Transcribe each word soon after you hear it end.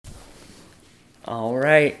All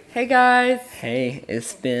right. Hey guys. Hey,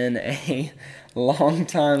 it's been a long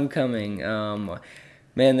time coming.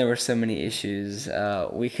 Man, there were so many issues.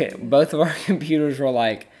 Both of our computers were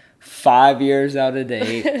like 5 years out of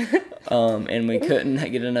date. And we couldn't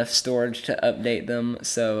get enough storage to update them.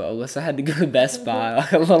 So Alyssa had to go to Best Buy,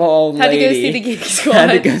 like a little old Had to go lady. see the Geek Squad.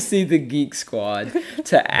 Had to go see the Geek Squad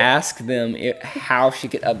to ask them how she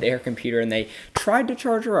could update her computer, and they tried to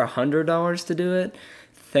charge her $100 to do it.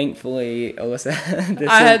 Thankfully, Alyssa,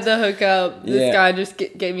 I had the hookup. This Yeah. guy just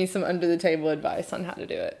gave me some under the table advice on how to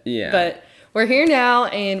do it. Yeah. But we're here now,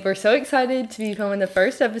 and we're so excited to be filming the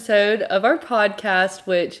first episode of our podcast,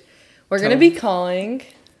 which we're going to be calling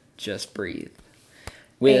Just Breathe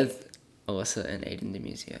with Alyssa and Aiden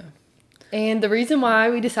Dimuzios. And the reason why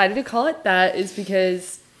we decided to call it that is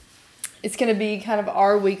because it's going to be kind of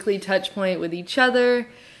our weekly touch point with each other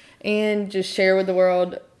and just share with the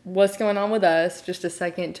world what's going on with us. Just a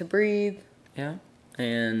second to breathe. Yeah.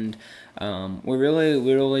 And we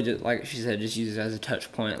really just, like she said, just use it as a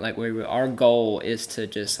touch point. Like our goal is to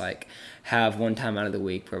just like have one time out of the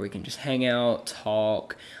week where we can just hang out,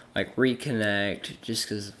 talk, like reconnect, just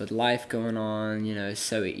because with life going on, it's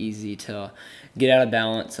so easy to get out of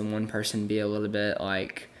balance and one person be a little bit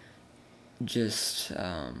like just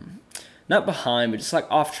not behind, but just like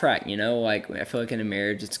off track, like I feel like in a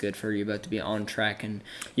marriage it's good for you both to be on track, and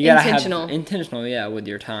you gotta have intentional, yeah, with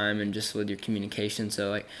your time and just with your communication. So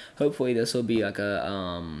like hopefully this will be like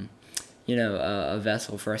a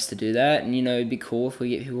vessel for us to do that, and it'd be cool if we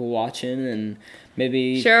get people watching and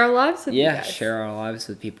maybe share our lives with you guys. Share our lives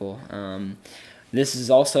with people. This is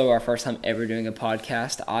also our first time ever doing a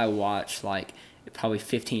podcast. I watch like probably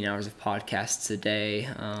 15 hours of podcasts a day.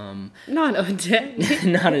 Not a day.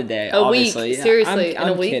 Not a day. A week. Yeah. Seriously, I'm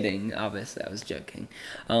in a week. Kidding. Obviously, I was joking.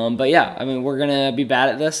 But yeah, I mean, we're gonna be bad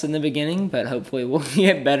at this in the beginning, but hopefully we'll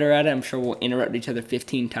get better at it. I'm sure we'll interrupt each other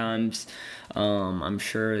 15 times. I'm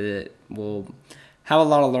sure that we'll have a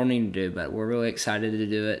lot of learning to do, but we're really excited to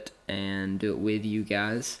do it and do it with you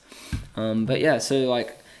guys. But yeah, so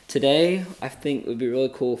like today, I think it would be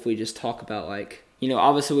really cool if we just talk about like,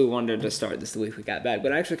 obviously we wanted to start this the week we got back,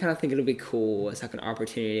 but I actually kind of think it'll be cool. It's like an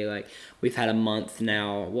opportunity. Like we've had a month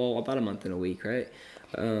now. Well, about a month and a week, right?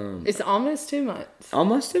 It's almost 2 months.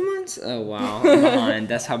 Almost 2 months? Oh, wow. I'm behind.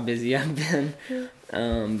 That's how busy I've been.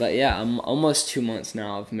 But yeah, I'm almost 2 months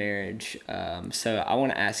now of marriage. So I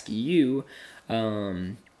want to ask you,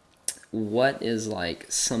 what is like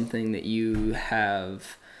something that you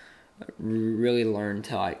have really learned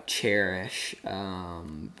to like cherish,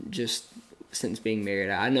 just since being married?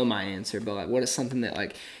 I know my answer, but like, what is something that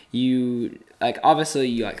like you like? Obviously,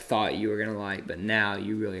 you like thought you were gonna like, but now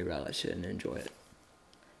you really relish it and enjoy it.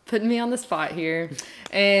 Putting me on the spot here,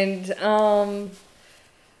 and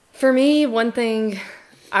for me, one thing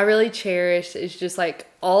I really cherish is just like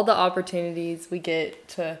all the opportunities we get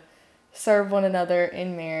to serve one another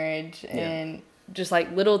in marriage, and just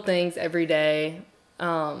like little things every day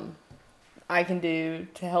I can do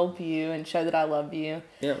to help you and show that I love you.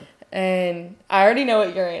 Yeah. And I already know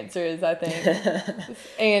what your answer is, I think.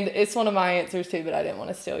 And it's one of my answers too, but I didn't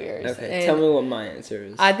want to steal yours. Okay, and tell me what my answer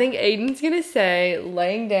is. I think Aiden's going to say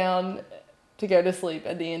laying down to go to sleep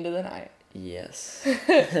at the end of the night. Yes.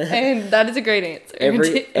 And that is a great answer.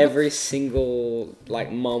 Every single like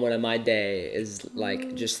moment of my day is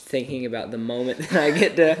like just thinking about the moment that I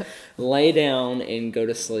get to lay down and go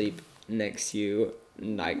to sleep next to you.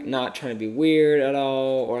 Like not trying to be weird at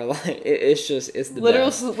all, or like it's the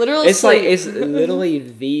best. Literal it's sleep. Like it's literally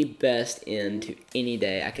the best end to any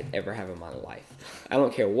day I could ever have in my life. I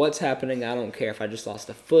don't care what's happening. I don't care if I just lost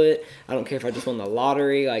a foot. I don't care if I just won the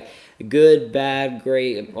lottery. Like good, bad,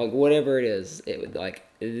 great, like whatever it is. It would like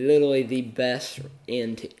literally the best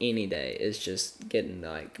end to any day is just getting to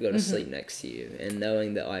like go to sleep next to you and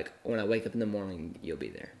knowing that like when I wake up in the morning you'll be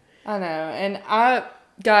there. I know, and I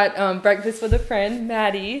got breakfast with a friend,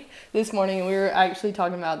 Maddie, this morning, and we were actually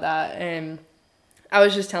talking about that, and I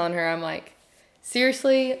was just telling her, I'm like,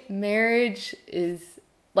 seriously, marriage is,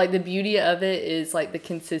 like, the beauty of it is, like, the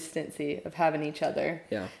consistency of having each other.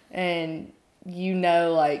 Yeah. And,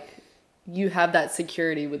 like, you have that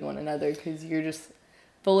security with one another because you're just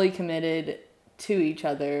fully committed to each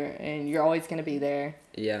other, and you're always going to be there.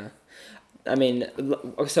 Yeah. I mean,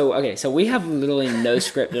 so we have literally no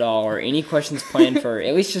script at all or any questions planned for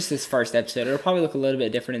at least just this first episode. It'll probably look a little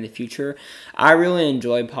bit different in the future. I really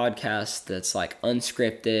enjoy podcasts that's like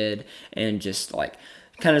unscripted and just like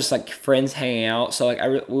kind of just like friends hanging out. So like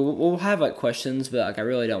we'll have like questions, but like I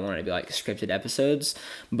really don't want it to be like scripted episodes.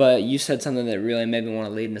 But you said something that really made me want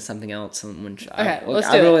to lead into something else, and I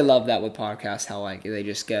really love that with podcasts, how like they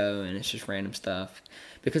just go and it's just random stuff.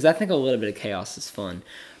 because I think a little bit of chaos is fun.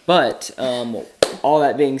 But all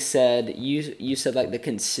that being said, you said like the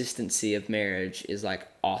consistency of marriage is like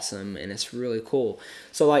awesome and it's really cool.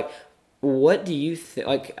 So like, what do you think?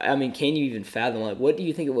 Like, I mean, can you even fathom like what do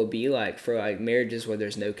you think it would be like for like marriages where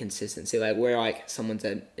there's no consistency, like where like someone's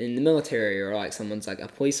in the military or like someone's like a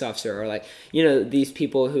police officer or like these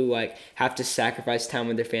people who like have to sacrifice time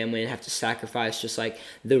with their family and have to sacrifice just like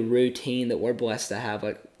the routine that we're blessed to have.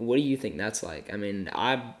 Like, what do you think that's like? I mean,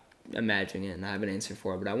 I'm imagining it and I have an answer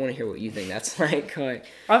for it, but I want to hear what you think that's like. Like,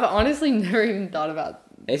 I've honestly never even thought about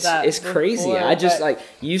that. It's crazy. Before, I just like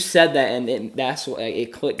you said that, and that's what like,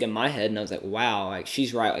 it clicked in my head, and I was like, wow, like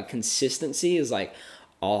she's right. Like consistency is like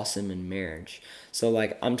awesome in marriage. So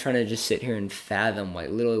like I'm trying to just sit here and fathom like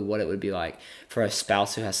literally what it would be like for a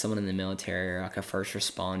spouse who has someone in the military or like a first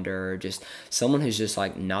responder or just someone who's just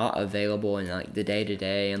like not available in like the day to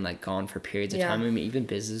day and like gone for periods of time. I mean, even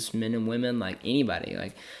businessmen and women, like anybody,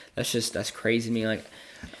 like that's crazy to me. Like,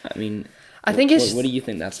 I mean, I think it's. What do you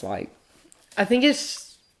think that's like? I think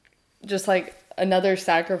it's just like another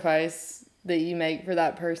sacrifice that you make for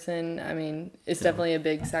that person. I mean, it's definitely a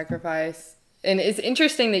big sacrifice. And it's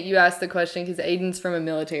interesting that you asked the question because Aiden's from a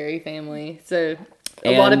military family. So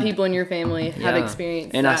a lot of people in your family have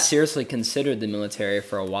experienced and that. I seriously considered the military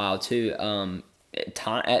for a while too.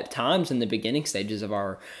 At times in the beginning stages of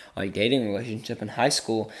our like dating relationship in high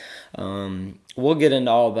school, we'll get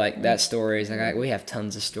into all like that stories. Like we have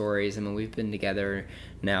tons of stories. I mean, we've been together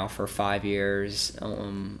now for 5 years.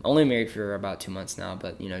 Only married for about 2 months now,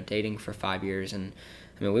 but dating for 5 years. And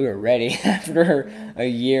I mean, we were ready after a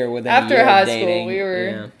year with after high dating. School. We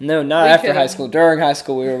were no, not after high school. During high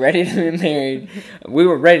school, we were ready to be married. We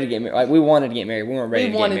were ready to get married. Like we wanted to get married. We weren't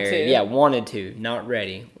ready to get married. Yeah, wanted to, not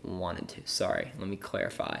ready. Wanted to. Sorry, let me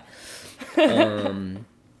clarify.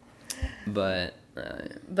 But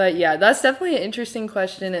yeah, that's definitely an interesting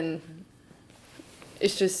question, and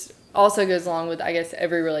it's just also goes along with, I guess,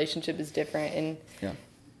 every relationship is different, and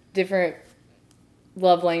different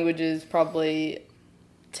love languages probably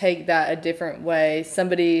take that a different way.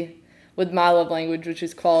 Somebody with my love language, which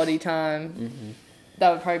is quality time, that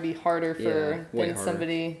would probably be harder for than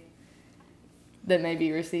somebody that maybe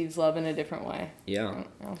receives love in a different way. Yeah.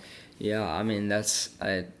 Yeah, I mean,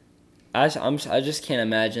 I just can't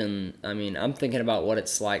imagine. I mean, I'm thinking about what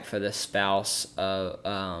it's like for the spouse,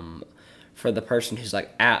 for the person who's like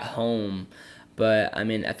at home. But I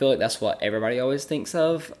mean, I feel like that's what everybody always thinks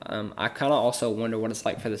of. I kind of also wonder what it's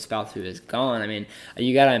like for the spouse who is gone. I mean,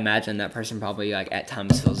 you gotta imagine that person probably like at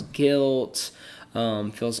times feels guilt,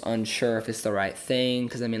 feels unsure if it's the right thing.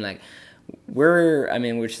 Because I mean, like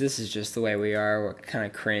which this is just the way we are. We're kind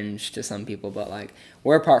of cringe to some people, but like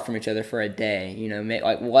we're apart from each other for a day.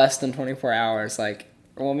 Like less than 24 hours. Like,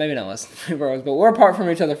 well, maybe not less than 24 hours, but we're apart from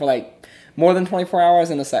each other for like more than 24 hours,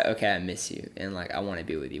 and it's like, okay, I miss you, and like I want to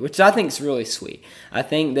be with you, which I think is really sweet. I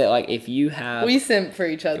think that like if you have we simp for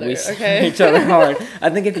each other, simp for each other hard. I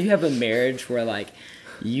think if you have a marriage where like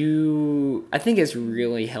I think it's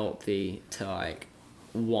really healthy to like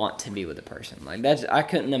want to be with a person. Like I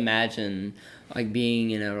couldn't imagine like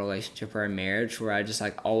being in a relationship or a marriage where I just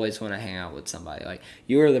like always want to hang out with somebody. Like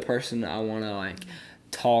you are the person I want to like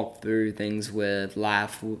talk through things with,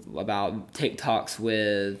 laugh about TikToks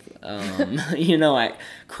with, like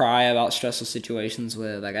cry about stressful situations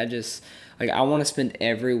with. Like I want to spend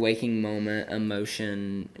every waking moment,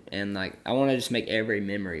 emotion, and like I want to just make every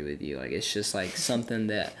memory with you. Like it's just like something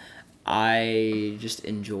that I just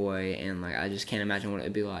enjoy, and like I just can't imagine what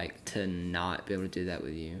it'd be like to not be able to do that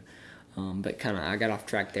with you. But kind of I got off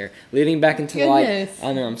track there. Leading back into I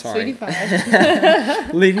know, I'm sorry.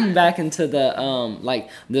 Leading back into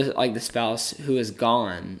the spouse who is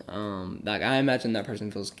gone. Like I imagine that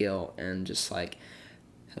person feels guilt and just like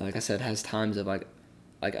I said, has times of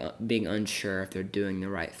being unsure if they're doing the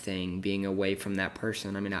right thing, being away from that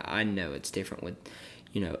person. I mean, I know it's different with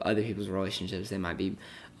other people's relationships. They might be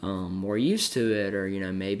more used to it, or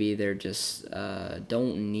maybe they're just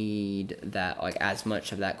don't need that like as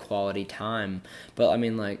much of that quality time. But I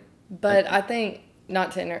mean, I think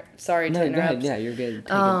not to interrupt. Sorry to interrupt. Go ahead. Yeah, you're good.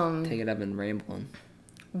 Take it. I've been rambling.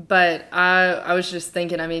 But I was just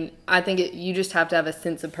thinking. I mean, I think you just have to have a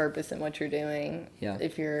sense of purpose in what you're doing. Yeah.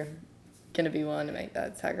 If you're gonna be willing to make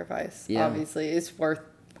that sacrifice, yeah. Obviously,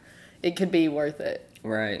 it could be worth it.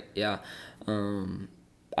 Right. Yeah.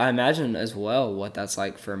 I imagine as well what that's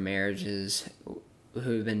like for marriages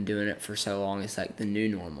who've been doing it for so long. It's like the new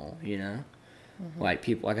normal, Like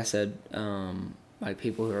people, like I said, like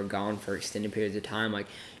people who are gone for extended periods of time, like,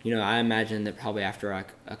 you know, I imagine that probably after like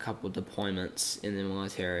a couple deployments in the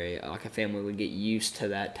military, like a family would get used to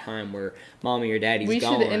that time where mommy or daddy's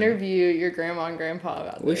gone. We should interview your grandma and grandpa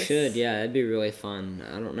about We this. should, yeah, it'd be really fun.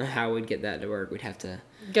 I don't know how we'd get that to work. We'd have to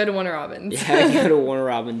go to Warner Robins. Yeah, go to Warner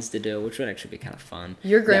Robins to do it, which would actually be kind of fun.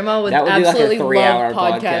 Your grandma would absolutely love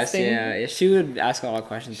podcasting. Yeah, she would ask all the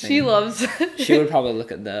questions. She loves. She would probably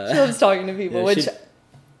look at the. She loves talking to people, which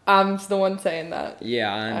I'm the one saying that.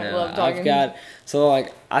 Yeah, I know. I love talking. So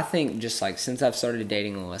like I think just like since I've started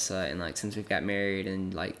dating Alyssa and like since we've got married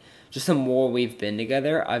and like just the more we've been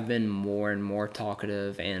together, I've been more and more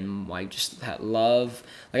talkative and like just I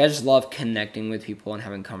just love connecting with people and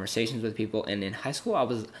having conversations with people. And in high school, I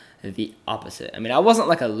was the opposite. I mean, I wasn't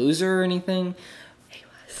like a loser or anything. He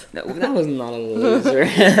was. No, that was not a loser.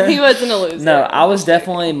 He wasn't a loser. No, I was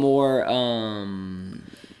definitely more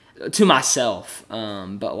to myself.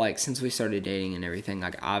 But like since we started dating and everything,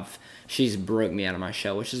 like she's broke me out of my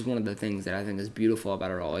shell, which is one of the things that I think is beautiful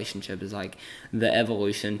about our relationship is like the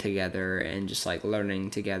evolution together and just like learning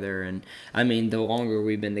together. And I mean, the longer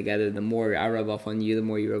we've been together, the more I rub off on you, the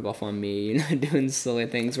more you rub off on me, you know, doing silly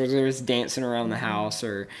things, whether it's dancing around the house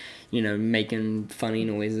or, you know, making funny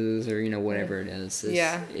noises or, you know, whatever it is.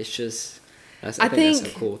 It's just, I think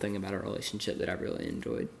that's a cool thing about our relationship that I've really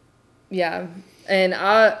enjoyed. Yeah. And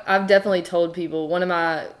I've definitely told people one of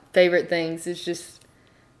my favorite things is just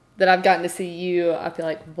that I've gotten to see you, I feel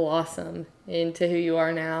like, blossom into who you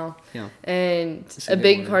are now. Yeah. And a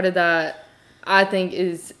big part of that, I think,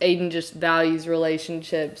 is Aiden just values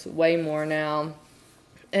relationships way more now.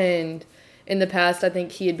 And in the past, I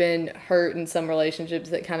think he had been hurt in some relationships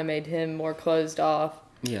that kind of made him more closed off.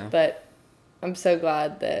 Yeah. But I'm so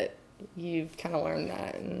glad that you've kind of learned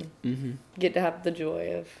that and get to have the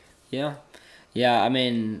joy of. Yeah. Yeah, I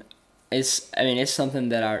mean, it's something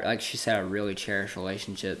that like she said, I really cherish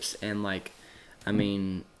relationships. And, like, I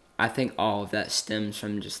mean, I think all of that stems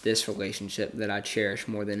from just this relationship that I cherish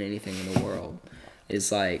more than anything in the world.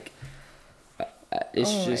 Is, like,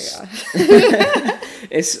 it's just...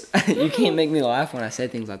 it's you can't make me laugh when I say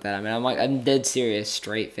things like that. I mean, I'm dead serious,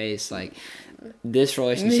 straight face. Like, this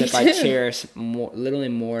relationship I cherish literally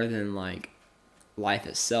more than, like, life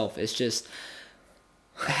itself. It's just...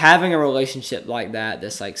 having a relationship like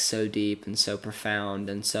that's like so deep and so profound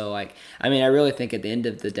and so like I mean I really think at the end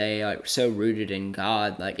of the day like so rooted in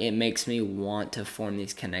God, like it makes me want to form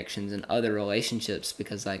these connections in other relationships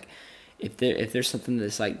because like if there's something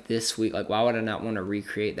that's like this sweet, like why would I not want to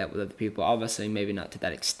recreate that with other people? Obviously maybe not to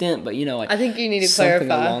that extent, but you know, like I think you need to something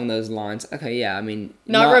clarify along those lines. Okay, yeah, I mean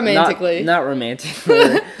not romantically. Not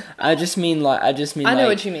romantically. I just mean I know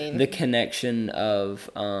what you mean. The connection of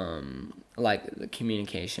like the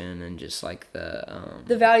communication and just like the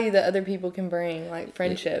value that other people can bring, like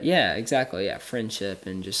friendship. Yeah, exactly. Yeah, friendship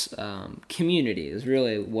and just community is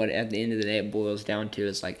really what at the end of the day it boils down to.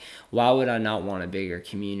 Is like, why would I not want a bigger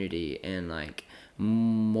community and like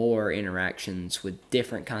more interactions with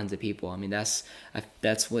different kinds of people? I mean, that's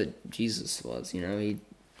what Jesus was. You know, he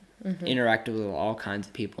interacted with all kinds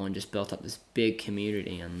of people and just built up this big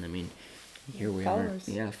community. And I mean, here we are.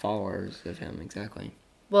 Yeah, followers of him, exactly.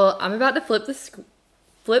 Well, I'm about to flip the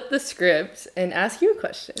script and ask you a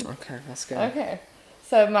question. Okay, let's go. Okay.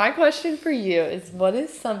 So my question for you is, what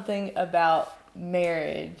is something about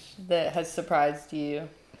marriage that has surprised you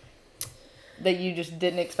that you just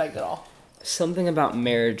didn't expect at all? Something about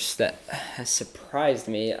marriage that has surprised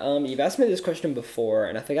me. You've asked me this question before,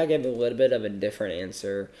 and I think I gave a little bit of a different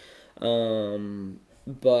answer.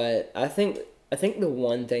 But I think the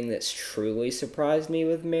one thing that's truly surprised me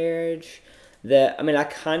with marriage that, I mean, I'm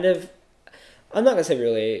not gonna say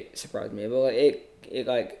really surprised me, but it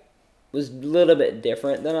like was a little bit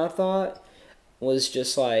different than I thought, was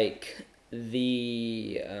just like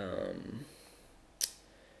the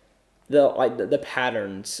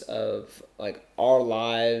patterns of like our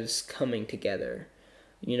lives coming together,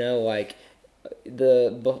 you know, like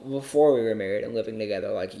before we were married and living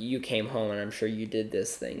together, like you came home and I'm sure you did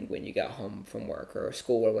this thing when you got home from work or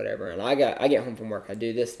school or whatever, and I get home from work, I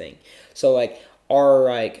do this thing. So like our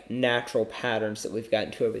like natural patterns that we've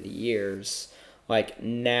gotten to over the years, like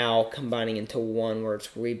now combining into one where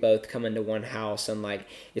we both come into one house, and like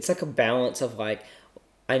it's like a balance of like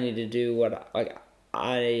I need to do what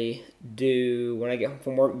I do when I get home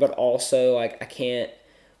from work, but also like I can't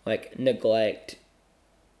like neglect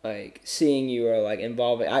like seeing you or like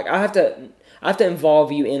involving. I have to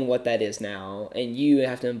involve you in what that is now, and you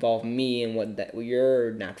have to involve me in what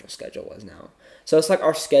your natural schedule was now. So it's like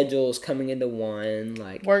our schedules coming into one,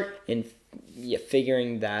 like work and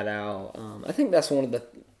figuring that out. I think that's one of the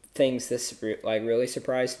things that's like really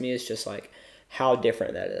surprised me is just like how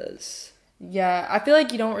different that is. Yeah, I feel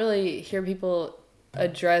like you don't really hear people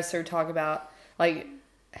address or talk about like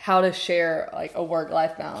how to share like a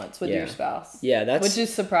work-life balance with your spouse. Yeah, which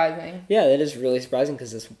is surprising. Yeah, that is really surprising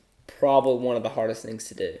because it's probably one of the hardest things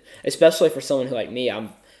to do, especially for someone who like me.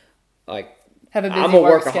 I'm like have a busy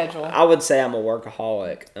work schedule. I would say I'm a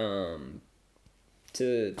workaholic.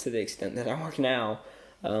 To the extent that I work now.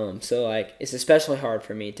 So like it's especially hard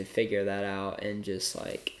for me to figure that out and just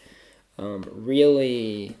like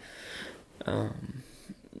really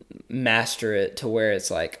master it to where it's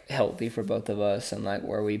like healthy for both of us and like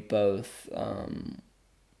where we both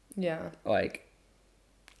like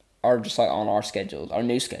are just like on our schedules, our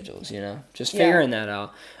new schedules, just figuring that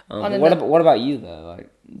out. What about you though? Like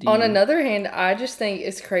on another hand, I just think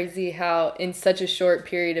it's crazy how in such a short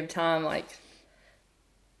period of time, like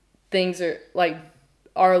things are like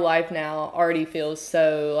our life now already feels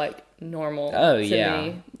so like normal to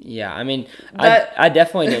me. Yeah, I mean, I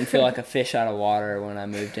definitely didn't feel like a fish out of water when I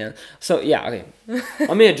moved in. So, yeah, okay.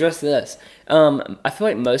 Let me address this. I feel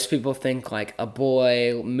like most people think, like, a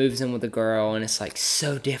boy moves in with a girl, and it's, like,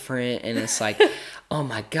 so different, and it's like, oh,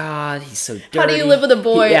 my God, he's so dirty. How do you live with a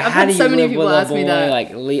boy? Yeah, I've had so many people ask me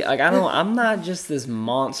that. I'm not just this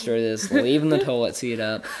monster that's leaving the toilet seat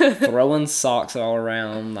up, throwing socks all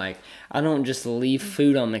around, like, I don't just leave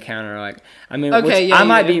food on the counter, like, I mean, I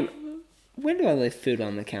might be... When do I leave food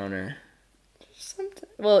on the counter?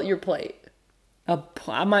 Well, your plate.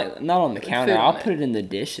 I might not on the counter. I'll put it in the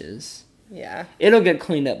dishes. Yeah. It'll get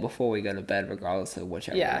cleaned up before we go to bed, regardless of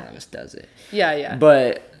whichever one of us does it. Yeah.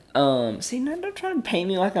 But see, now don't try to paint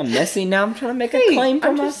me like I'm messy. Now I'm trying to make a claim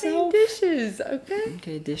for myself. I'm just saying dishes, okay?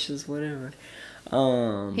 Okay, dishes, whatever.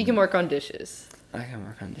 He can work on dishes. I can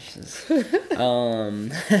work on dishes. But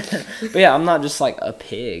yeah, I'm not just like a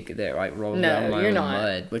pig that like rolls around my own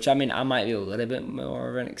mud. Which I mean, I might be a little bit more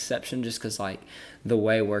of an exception just because like the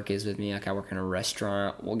way work is with me. Like I work in a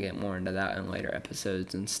restaurant. We'll get more into that in later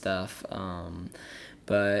episodes and stuff.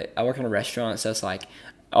 But I work in a restaurant, so it's like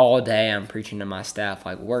all day I'm preaching to my staff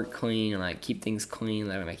like work clean and like keep things clean.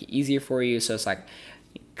 Like make it easier for you. So it's like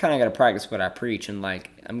kind of got to practice what I preach, and like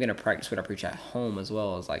I'm gonna practice what I preach at home as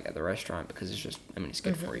well as like at the restaurant because it's just it's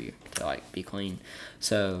good for you to like be clean.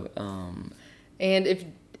 So and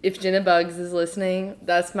if Jenna Bugs is listening,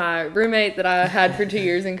 that's my roommate that I had for 2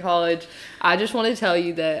 years in college. I just want to tell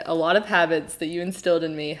you that a lot of habits that you instilled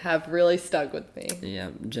in me have really stuck with me. Yeah,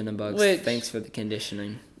 Jenna Bugs, thanks for the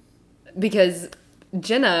conditioning. Because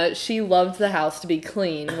Jenna, she loved the house to be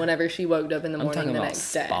clean whenever she woke up in the morning the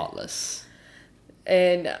next day. Spotless.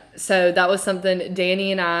 And so that was something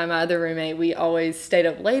Danny and I, my other roommate, we always stayed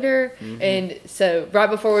up later. Mm-hmm. And so right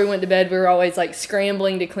before we went to bed, we were always like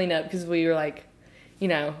scrambling to clean up because we were like,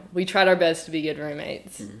 we tried our best to be good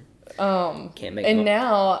roommates. Mm-hmm. Can't make and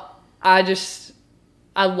now I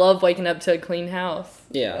love waking up to a clean house.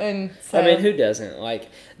 Yeah. And so, I mean, who doesn't? Like,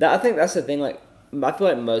 I think that's the thing. Like, I feel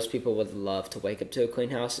like most people would love to wake up to a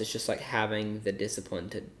clean house. It's just like having the discipline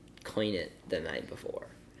to clean it the night before.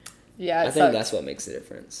 Yeah, I think that's what makes the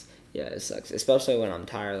difference. Yeah, it sucks, especially when I'm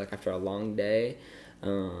tired. Like after a long day,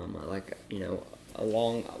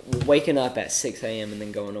 waking up at 6 a.m. and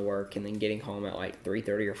then going to work and then getting home at like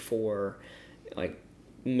 3:30 or 4, like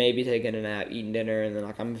maybe taking a nap, eating dinner, and then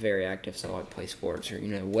like I'm very active, so I like play sports or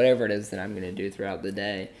whatever it is that I'm gonna do throughout the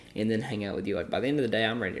day, and then hang out with you. Like by the end of the day,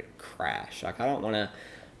 I'm ready to crash. Like I don't want to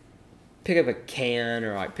pick up a can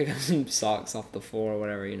or like pick up some socks off the floor or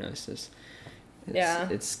whatever. It's just. You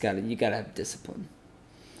gotta have discipline.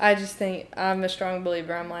 I just think I'm a strong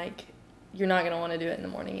believer. I'm like, you're not gonna want to do it in the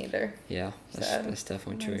morning either. Yeah, that's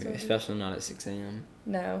definitely true, especially not at 6 a.m.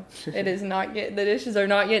 No, it is not. The dishes are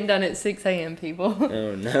not getting done at 6 a.m. People.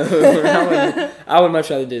 Oh no, I would much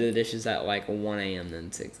rather do the dishes at like 1 a.m.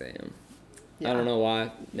 than 6 a.m. Yeah. I don't know why.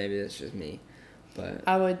 Maybe that's just me, but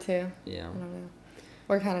I would too. Yeah, I don't know.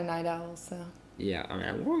 We're kind of night owls, so. Yeah, I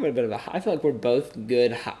mean, we're a bit of I feel like we're both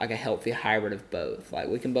good, like a healthy hybrid of both. Like,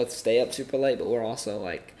 we can both stay up super late, but we're also,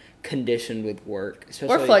 like, conditioned with work.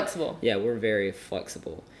 We're flexible. Yeah, we're very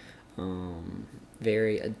flexible.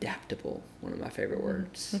 Very adaptable, one of my favorite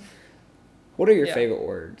words. What are your favorite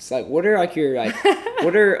words? Like, what are, like, your, like,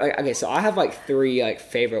 okay, so I have, like, 3, like,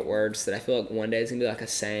 favorite words that I feel like one day is going to be, like, a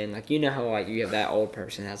saying. Like, how, like, you have that old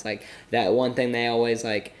person has, like, that one thing they always,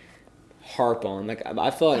 like, harp on. Like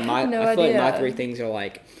I feel like my 3 things are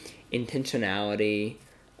like intentionality.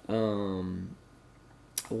 What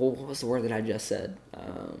was the word that I just said?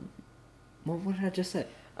 What did I just say?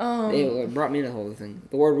 It brought me into the whole thing.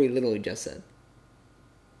 The word we literally just said.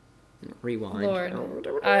 Rewind. Lord,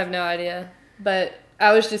 I have no idea. But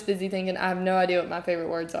I was just busy thinking. I have no idea what my favorite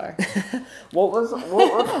words are. What was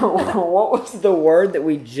the word that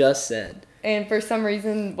we just said? And for some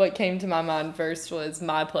reason, what came to my mind first was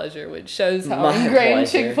my pleasure, which shows how My ingrained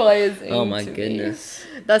pleasure. Chick-fil-A is into Oh my me. goodness.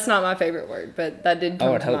 That's not my favorite word, but that did I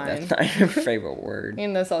come would to hope mind. that's not your favorite word.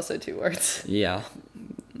 And that's also 2 words. Yeah.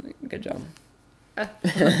 Good job.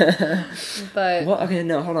 But Well, okay,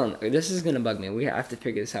 no, hold on. This is gonna bug me. We have to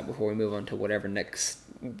figure this out before we move on to whatever next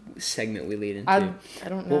segment we lead into. I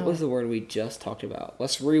don't know. What was the word we just talked about?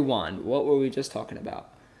 Let's rewind. What were we just talking about?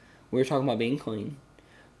 We were talking about being clean.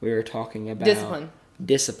 We were talking about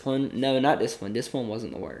Discipline. No, not discipline. Discipline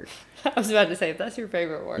wasn't the word. I was about to say, if that's your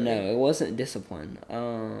favorite word. No, it wasn't discipline.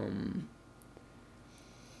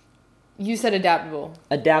 You said adaptable.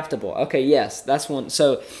 Adaptable. Okay, yes, that's one.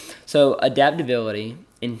 So adaptability,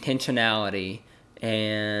 intentionality,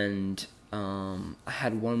 and I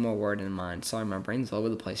had one more word in mind. Sorry, my brain's all over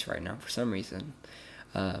the place right now for some reason.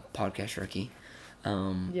 Podcast rookie.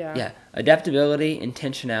 Yeah, adaptability,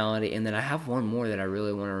 intentionality, and then I have one more that I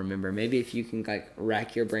really want to remember. Maybe if you can like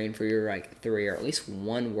rack your brain for your like 3 or at least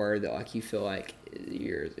one word that like you feel like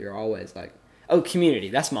you're always like, oh, community.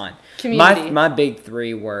 That's mine. Community. My big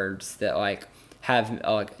 3 words that like have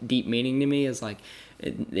like deep meaning to me is like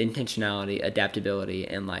intentionality, adaptability,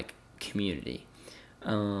 and like community.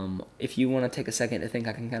 If you want to take a second to think,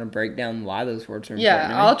 I can kind of break down why those words are important to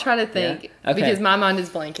me. I'll try to think because my mind is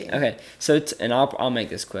blanking. Okay, so and I'll make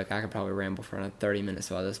this quick. I could probably ramble for another 30 minutes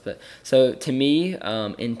about this, but so to me,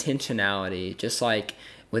 intentionality, just like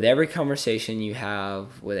with every conversation you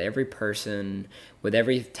have, with every person, with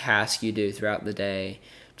every task you do throughout the day,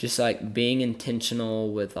 just like being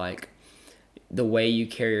intentional with like the way you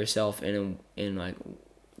carry yourself in like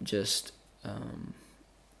just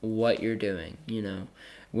what you're doing, you know,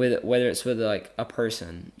 with whether it's with like a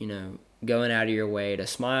person, you know, going out of your way to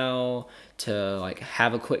smile, to like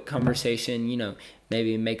have a quick conversation, you know,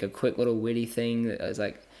 maybe make a quick little witty thing that is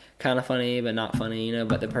like kind of funny but not funny, you know,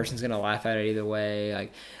 but the person's gonna laugh at it either way.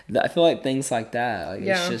 Like I feel like things like that, like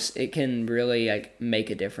it's just, it can really like make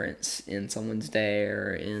a difference in someone's day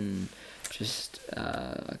or in just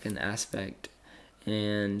like an aspect.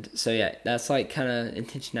 And so yeah, that's like kind of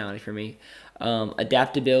intentionality for me.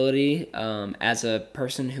 Adaptability, as a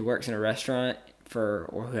person who works in a restaurant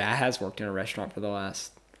or who has worked in a restaurant for the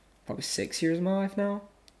last probably 6 years of my life now.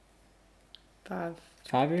 5.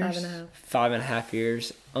 5 years? 5.5. 5.5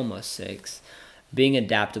 years, almost 6. Being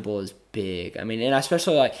adaptable is big. I mean, and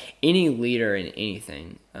especially like any leader in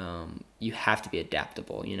anything, you have to be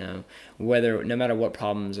adaptable, you know, no matter what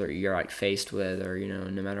problems you're like faced with, or, you know,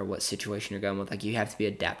 no matter what situation you're going with, like you have to be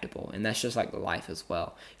adaptable. And that's just like life as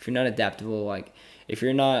well. If you're not adaptable, like if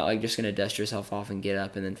you're not like just going to dust yourself off and get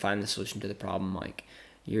up and then find the solution to the problem, like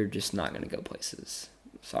you're just not going to go places.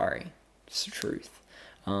 Sorry. It's the truth.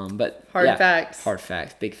 But hard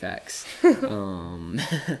facts, big facts. And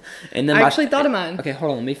then I actually thought of mine. Okay,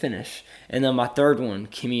 hold on, let me finish. And then my third one,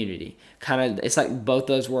 community. Kind of, it's like both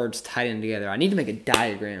those words tied in together. I need to make a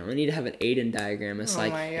diagram. I need to have an Aiden diagram. It's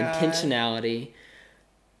like intentionality.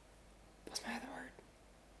 What's my other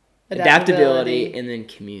word? Adaptability, and then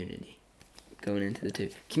community. Going into the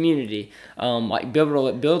 2. Community, like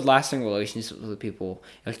build lasting relationships with people.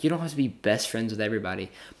 Like you don't have to be best friends with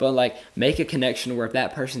everybody, but like make a connection where if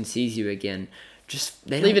that person sees you again, just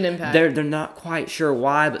leave an impact. They're not quite sure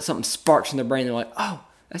why, but something sparks in their brain. They're like, oh,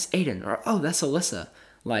 that's Aiden, or oh, that's Alyssa.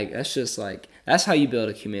 Like that's just like that's how you build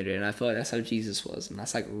a community, and I feel like that's how Jesus was, and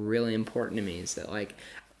that's like really important to me. Is that like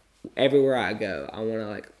everywhere I go, I want to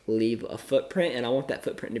like leave a footprint, and I want that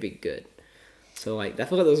footprint to be good. So, like, I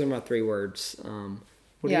feel like those are my 3 words.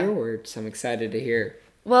 What are your words? I'm excited to hear.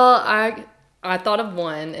 Well, I thought of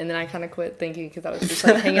one, and then I kind of quit thinking because I was just,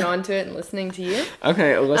 like, hanging on to it and listening to you.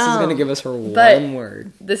 Okay, Alyssa's going to give us her one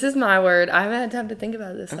word. This is my word. I haven't had time to think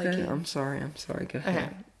about this. Okay, like you. I'm sorry. Go ahead. Okay.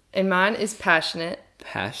 And mine is passionate.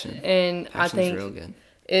 Passion. And I think real good.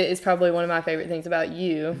 It is probably one of my favorite things about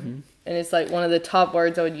you. Mm-hmm. And it's, like, one of the top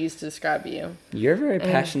words I would use to describe you. You're very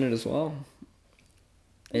passionate as well.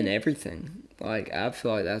 In everything. Like, I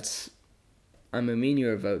feel like me and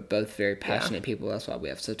you are both very passionate people. That's why we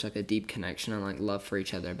have such, like, a deep connection and, like, love for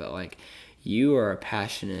each other. But, like, you are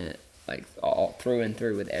passionate, like, all through and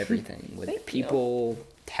through with everything. With people,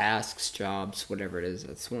 tasks, jobs, whatever it is.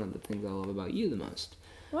 That's one of the things I love about you the most.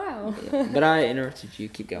 Wow. But I interrupted you.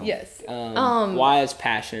 Keep going. Yes. Why is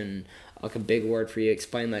passion, like, a big word for you?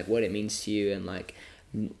 Explain, like, what it means to you and, like,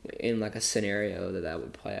 in, like, a scenario that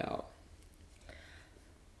would play out.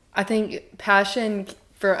 I think passion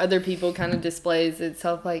for other people kind of displays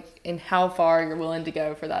itself like in how far you're willing to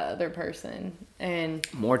go for that other person. And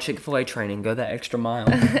more Chick-fil-A training. Go that extra mile.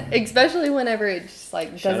 especially whenever it just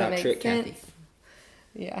like Shout doesn't out make Trick sense. Kathy.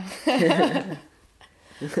 Yeah.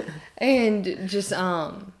 And just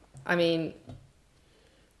I mean,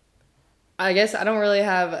 I guess I don't really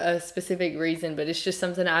have a specific reason, but it's just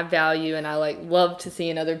something I value and I like love to see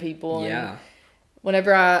in other people. Yeah. And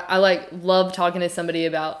whenever I like love talking to somebody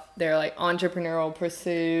about their like entrepreneurial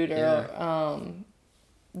pursuit or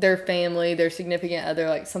their family, their significant other,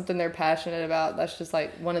 like something they're passionate about. That's just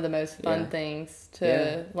like one of the most fun things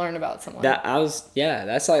to learn about someone.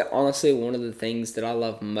 That's like honestly one of the things that I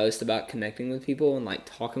love most about connecting with people and like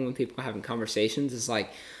talking with people, having conversations is like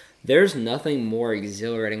there's nothing more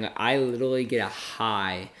exhilarating. Like, I literally get a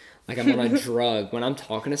high, like I'm on a drug when I'm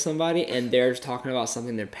talking to somebody and they're talking about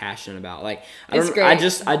something they're passionate about. Like I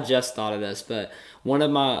just thought of this, but one of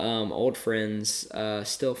my old friends,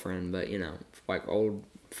 still friend, but you know, like old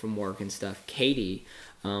from work and stuff, Katie.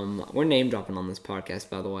 We're name dropping on this podcast,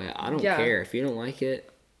 by the way. I don't care if you don't like it.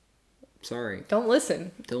 Sorry. Don't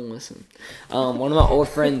listen. One of my old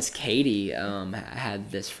friends, Katie,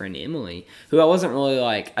 had this friend, Emily, who I wasn't really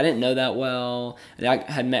like, I didn't know that well. And I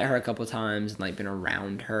had met her a couple times and like been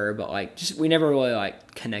around her, but like just, we never really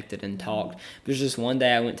like connected and talked. There's just one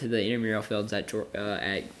day I went to the intramural fields at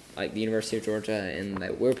like the University of Georgia, and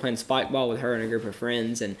like we were playing spike ball with her and a group of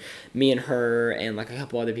friends, and me and her and like a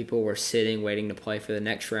couple other people were sitting waiting to play for the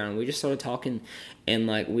next round. We just started talking, and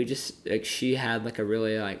like we just like she had like a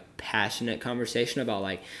really like passionate conversation about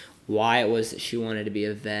like why it was that she wanted to be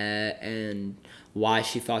a vet and why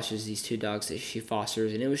she fosters these two dogs that she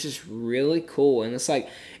fosters, and it was just really cool. And it's like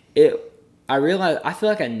I realized, I feel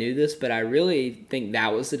like I knew this, but I really think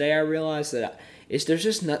that was the day I realized that there's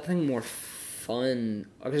just nothing more fun,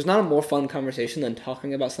 or there's not a more fun conversation than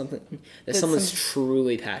talking about something that someone's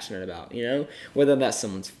truly passionate about, you know, whether that's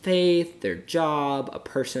someone's faith, their job, a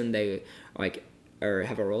person they like or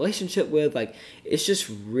have a relationship with. Like it's just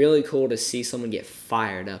really cool to see someone get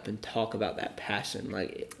fired up and talk about that passion.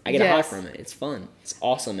 Like I get a high from it. It's fun. It's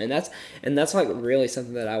awesome. And that's like really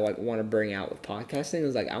something that I like want to bring out with podcasting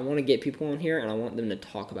is like I want to get people on here and I want them to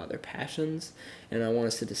talk about their passions and I want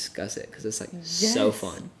us to discuss it because it's like so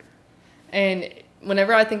fun. And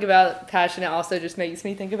whenever I think about passion, it also just makes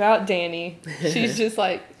me think about Danny. She's just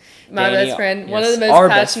like my best friend. One of the most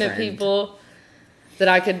passionate people that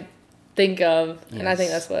I could think of. Yes. And I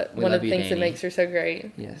think that's one of the things that makes her so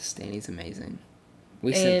great. Yes, Danny's amazing.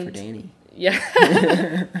 We sent for Danny.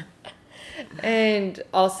 Yeah. And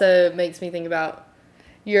also makes me think about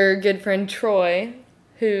your good friend Troy,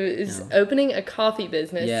 who is opening a coffee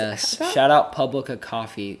business. Yes. Shout out Publica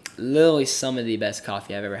Coffee. Literally some of the best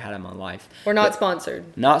coffee I've ever had in my life. We're not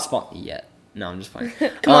sponsored. Not sponsored yet. No, I'm just playing.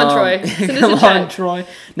 Come on, Troy. Come on, Troy.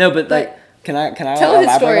 No, but like, can I tell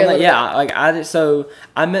his story a little bit? Yeah, like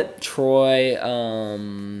I met Troy.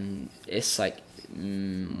 It's like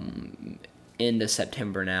end of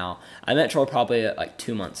September now. I met Troy probably like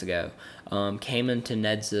 2 months ago. Came into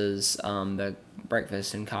Ned's the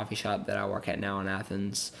breakfast and coffee shop that I work at now in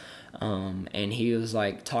Athens, and he was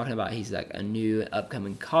like talking about he's like a new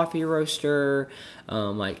upcoming coffee roaster,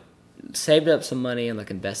 like saved up some money and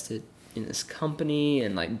like invested in this company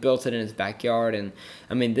and like built it in his backyard. And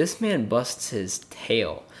I mean, this man busts his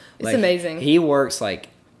tail. It's amazing. He works like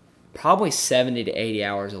probably 70 to 80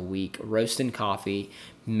 hours a week roasting coffee,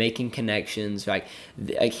 making connections. Like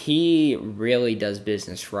he really does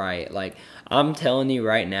business right. Like I'm telling you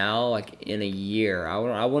right now, like in a year,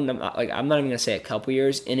 I'm not even gonna say a couple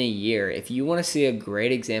years, in a year, if you want to see a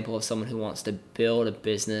great example of someone who wants to build a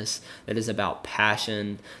business that is about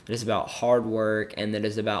passion, that is about hard work, and that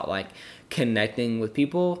is about like connecting with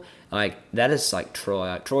people, like that is like Troy.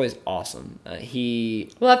 Like, Troy is awesome.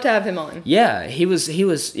 We'll have to have him on. Yeah, he was.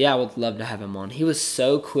 Yeah, I would love to have him on. He was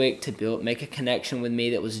so quick to make a connection with me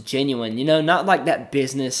that was genuine. You know, not like that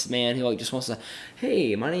businessman who like just wants to,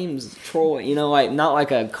 hey, my name's Troy. You know, like not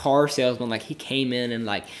like a car salesman. Like he came in and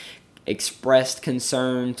like expressed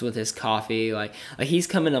concerns with his coffee. Like he's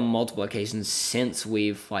come in on multiple occasions since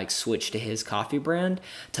we've like switched to his coffee brand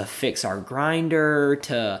to fix our grinder.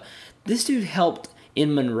 This dude helped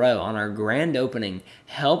in Monroe on our grand opening,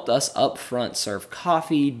 helped us up front serve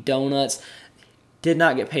coffee, donuts, did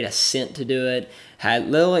not get paid a cent to do it, had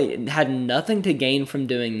nothing to gain from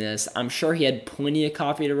doing this. I'm sure he had plenty of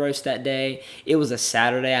coffee to roast that day. It was a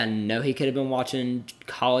Saturday. I know he could have been watching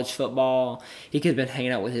college football. He could have been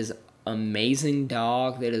hanging out with his amazing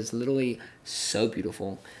dog that is literally so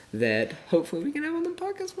beautiful that hopefully we can have on the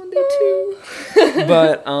podcast one day too.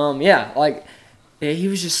 But yeah, like Yeah, he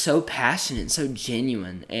was just so passionate and so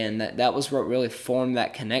genuine, and that was what really formed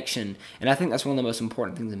that connection. And I think that's one of the most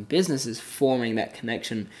important things in business is forming that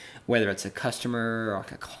connection, whether it's a customer or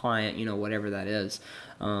like a client, whatever that is.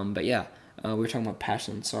 But yeah, we were talking about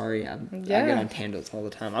passion. Sorry, I get on tangents all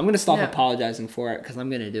the time. I'm gonna stop apologizing for it because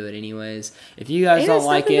I'm gonna do it anyways. If you guys don't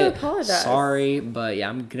like it, sorry, but yeah,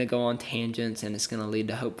 I'm gonna go on tangents, and it's gonna lead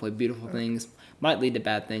to hopefully beautiful things. Might lead to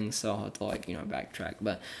bad things, so I'll have to backtrack.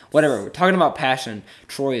 But whatever, we're talking about passion.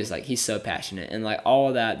 Troy is he's so passionate, and all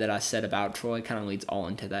of that I said about Troy kind of leads all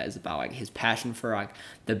into that, is about his passion for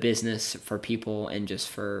the business, for people, and just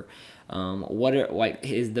for what are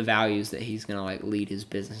the values that he's gonna lead his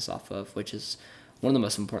business off of, which is one of the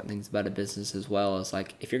most important things about a business as well. Is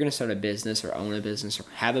if you're gonna start a business or own a business or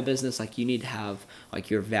have a business, you need to have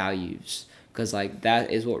your values. Because,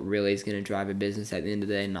 that is what really is going to drive a business at the end of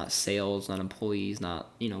the day, not sales, not employees, not,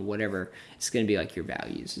 whatever. It's going to be, your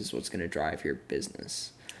values is what's going to drive your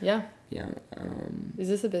business. Yeah. Yeah. Is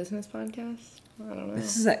this a business podcast? I don't know.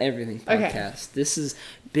 This is an everything podcast. Okay. This is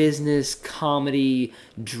business, comedy,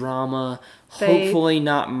 drama, Faith. Hopefully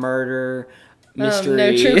not murder, mystery.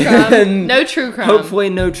 No true crime. No true crime. Hopefully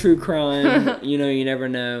no true crime. You never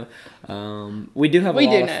know. We do have we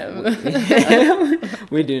do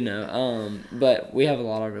know. But we have a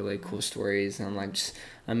lot of really cool stories, and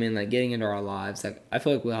getting into our lives. I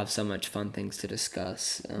feel like we'll have so much fun things to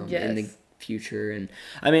discuss in the future. And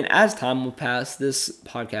as time will pass, this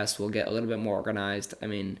podcast will get a little bit more organized.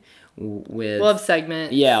 We'll have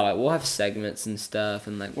segments. Yeah, we'll have segments and stuff,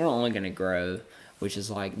 and we're only gonna grow, which is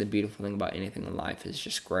the beautiful thing about anything in life is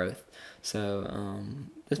just growth. So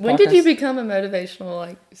when did you become a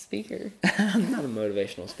motivational speaker? I'm not a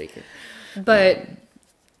motivational speaker. But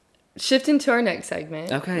shifting to our next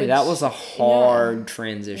segment. Okay, that was a hard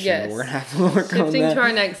transition. Yes. We're gonna have to work on that. Shifting to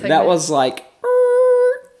our next segment. That was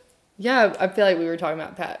Yeah, I feel like we were talking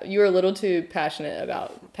about you were a little too passionate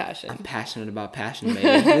about passion. I'm passionate about passion,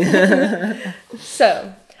 baby.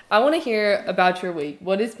 So, I want to hear about your week.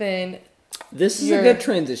 What has been This is a good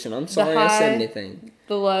transition. I'm sorry I said anything.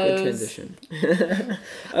 The lows. Good transition. Okay.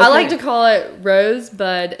 I like to call it rose,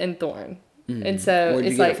 bud, and thorn. Mm. And so where'd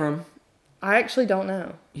you get it from? I actually don't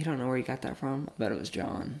know. You don't know where you got that from? I bet it was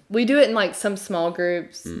John. We do it in some small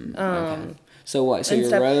groups. Okay. So what? So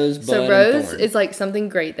your rose, bud, and rose thorn. is something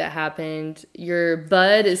great that happened. Your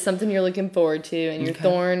bud is something you're looking forward to, and your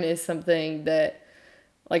thorn is something that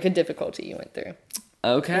a difficulty you went through.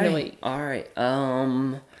 Okay. In the week. All right.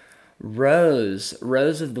 Rose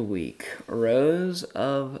of the week. Rose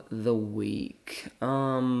of the week.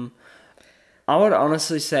 I would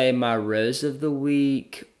honestly say my rose of the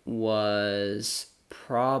week was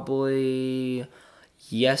probably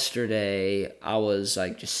yesterday. I was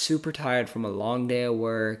just super tired from a long day of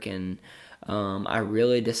work, and I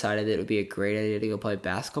really decided that it would be a great idea to go play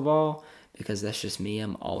basketball, because that's just me.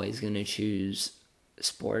 I'm always going to choose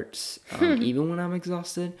sports, even when I'm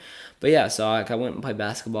exhausted. But yeah, so I went and played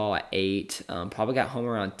basketball at 8, probably got home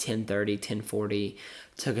around 10:30, 10:40,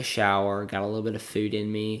 took a shower, got a little bit of food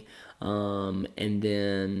in me, and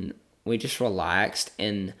then we just relaxed,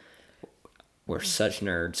 and we're such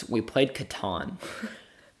nerds. We played Catan.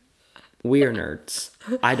 We are nerds.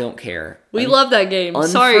 I don't care. We love that game.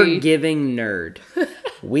 Unforgiving nerd.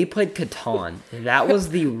 We played Catan. That was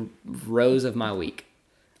the rose of my week.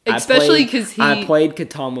 Especially because I played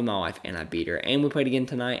Catan with my wife, and I beat her. And we played again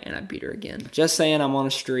tonight, and I beat her again. Just saying, I'm on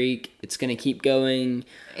a streak. It's going to keep going.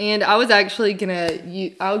 And I was actually going to...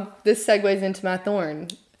 This segues into my thorn.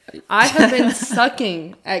 I have been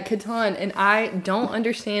sucking at Catan, and I don't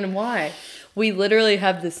understand why. We literally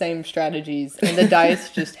have the same strategies, and the dice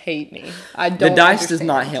just hate me. The dice does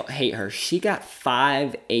not hate her. She got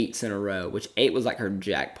 5 8s in a row, which 8 was her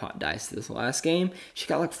jackpot dice this last game. She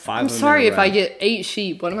got 5 I'm sorry if I get 8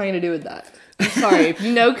 sheep. What am I going to do with that? I'm sorry. If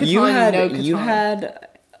you know Catan, you know Catan. You had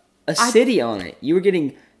a city on it. You were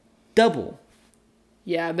getting double.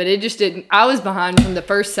 Yeah, but it just didn't. I was behind from the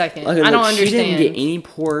first second. Okay, I don't understand. She didn't get any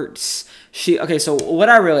ports. So what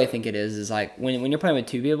I really think it is when you're playing with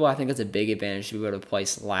 2 people, I think it's a big advantage to be able to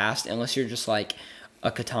place last, unless you're just a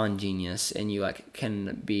Catan genius and you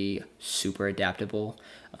can be super adaptable.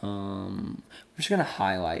 We're just gonna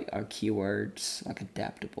highlight our keywords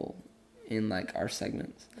adaptable in our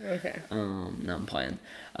segments. Okay. No, I'm playing.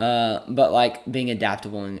 But being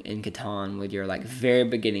adaptable in Catan with your very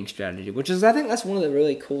beginning strategy, which is I think that's one of the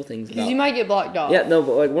really cool things. Because you might get blocked off. Yeah, no,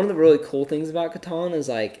 but one of the really cool things about Catan is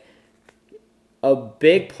a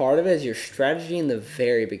big part of it is your strategy in the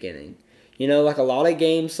very beginning. A lot of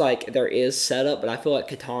games there is setup, but I feel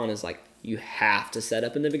Catan is you have to set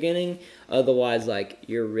up in the beginning, otherwise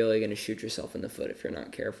you're really gonna shoot yourself in the foot if you're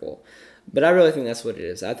not careful. But I really think that's what it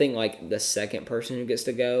is. I think, like, the second person who gets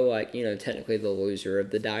to go, like, technically the loser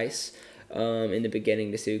of the dice in the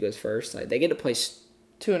beginning to see who goes first, like, they get to play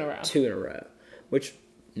two in a row. Two in a row. Which,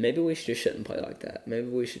 maybe we shouldn't play like that. Maybe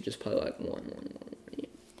we should just play, like, one.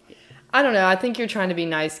 I don't know. I think you're trying to be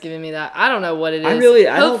nice giving me that. I don't know what it is. I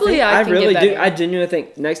really do. I genuinely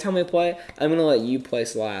think next time we play, I'm going to let you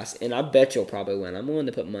place last, and I bet you'll probably win. I'm willing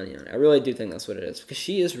to put money on it. I really do think that's what it is, because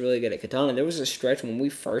she is really good at Katana. There was a stretch when we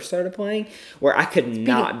first started playing where I could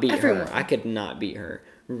not beat her. I could not beat her.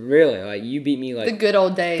 Really. Like, you beat me, like, the good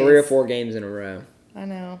old days. 3 or 4 games in a row. I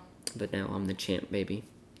know. But now I'm the champ, baby.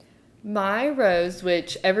 My rose,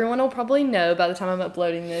 which everyone will probably know by the time I'm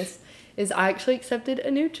uploading this, is I actually accepted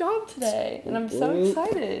a new job today, and I'm so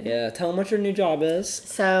excited. Yeah, tell them what your new job is.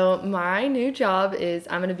 So my new job is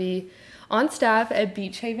I'm going to be on staff at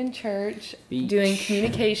Beach Haven Church doing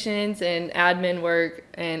communications and admin work,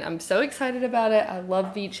 and I'm so excited about it. I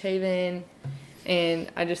love Beach Haven,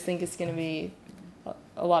 and I just think it's going to be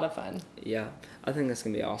a lot of fun. Yeah, I think that's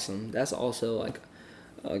going to be awesome. That's also, like,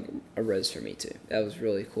 a rose for me too. That was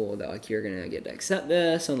really cool that, like, you're gonna get to accept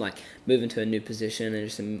this and, like, move into a new position and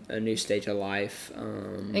just a new stage of life.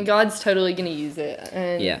 And God's totally gonna use it.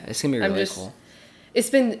 And yeah, it's gonna be really cool.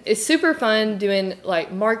 It's super fun doing,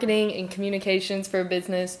 like, marketing and communications for a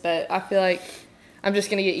business, but I feel like I'm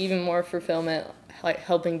just gonna get even more fulfillment, like,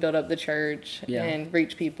 helping build up the church and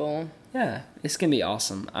reach people. Yeah, it's gonna be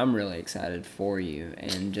awesome. I'm really excited for you,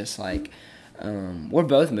 and just, like, we're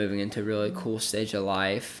both moving into a really cool stage of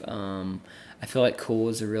life. I feel like cool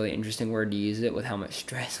is a really interesting word to use it with how much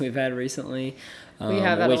stress we've had recently. We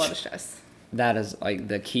have had a lot of stress. That is, like,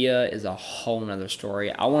 the Kia is a whole nother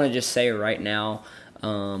story. I want to just say right now,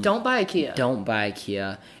 don't buy a Kia. Don't buy a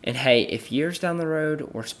Kia. And hey, if years down the road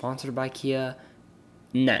we're sponsored by Kia,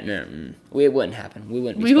 no. It wouldn't happen. We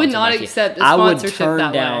wouldn't. We would not accept a sponsorship that way. I would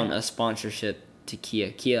turn down a sponsorship to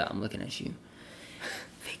Kia. Kia, I'm looking at you.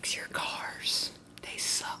 Fix your car. They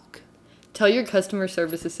suck. Tell your customer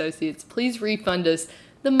service associates, please refund us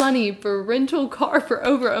the money for a rental car for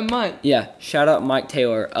over a month. Yeah, shout out Mike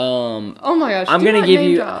Taylor. Oh my gosh, I'm gonna give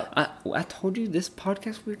you. Drop. I told you this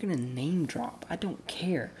podcast we're gonna name drop. I don't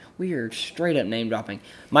care. We are straight up name dropping.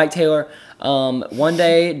 Mike Taylor. One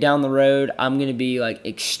day down the road, I'm gonna be, like,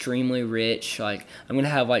 extremely rich. Like, I'm gonna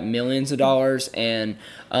have, like, millions of dollars, and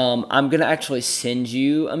I'm gonna actually send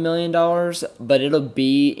you $1 million, but it'll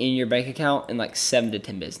be in your bank account in, like, 7 to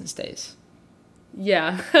 10 business days.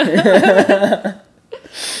 Yeah.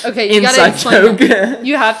 Okay, you gotta explain that.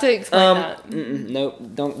 You have to explain that. No,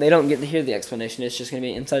 they don't get to hear the explanation. It's just gonna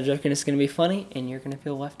be an inside joke, and it's gonna be funny, and you're gonna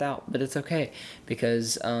feel left out. But it's okay,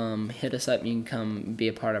 because hit us up and you can come be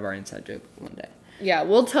a part of our inside joke one day. Yeah,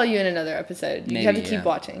 we'll tell you in another episode. You have to keep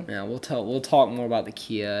watching. Yeah, we'll talk more about the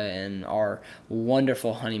Kia and our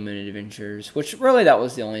wonderful honeymoon adventures. Which really, that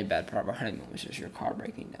was the only bad part of our honeymoon, was just your car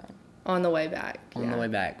breaking down. On the way back. On the way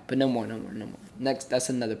back. But no more. Next, that's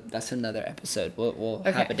another episode. We'll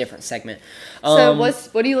have a different segment. So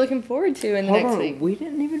what are you looking forward to in the next week? We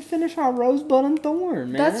didn't even finish our rosebud and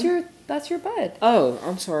thorn, man. That's your bud. Oh,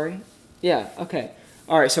 I'm sorry. Yeah, okay.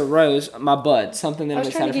 All right, so Rose, my bud, something that I'm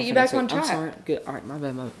excited for. I was trying to get you back on track. I'm sorry. Good. All right, my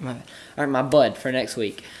bad. All right, my bud for next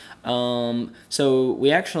week. So we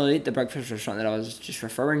actually, the breakfast restaurant that I was just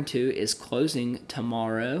referring to is closing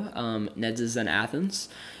tomorrow. Ned's is in Athens.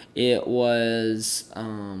 It was,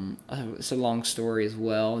 it's a long story as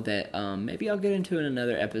well that maybe I'll get into in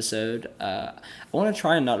another episode. I want to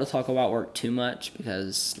try not to talk about work too much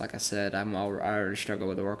because, like I said, I already struggle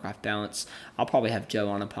with the work-life balance. I'll probably have Joe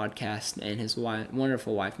on a podcast and his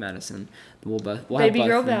wonderful wife, Madison. We'll have Baby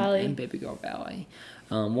Girl Valley.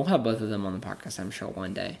 We'll have both of them on the podcast, I'm sure,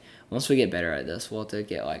 one day. Once we get better at this, we'll have to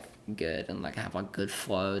get, like, good and, like, have, like, good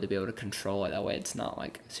flow to be able to control it. That way it's not,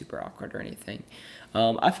 like, super awkward or anything.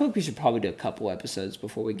 I feel like we should probably do a couple episodes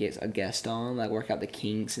before we get a guest on, like, work out the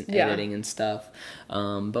kinks and editing and stuff.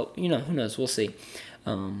 But, who knows? We'll see.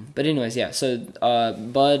 But anyways, yeah, so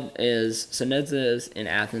Ned's is in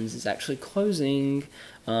Athens is actually closing.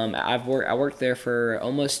 I worked there for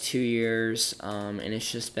almost 2 years, and it's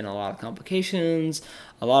just been a lot of complications,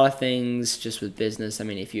 a lot of things just with business. I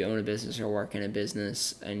mean, if you own a business or work in a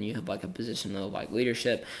business and you have, like, a position of, like,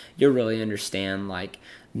 leadership, you'll really understand, like,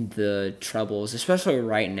 the troubles, especially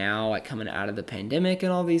right now, like, coming out of the pandemic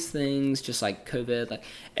and all these things, just like COVID, like,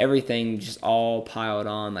 everything just all piled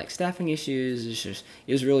on, like, staffing issues. It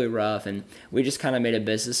was really rough, and we just kind of made a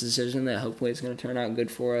business decision that hopefully is going to turn out good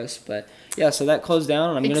for us. But yeah, so that closed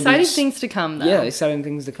down, and I'm going to be exciting things to come, though. Yeah, exciting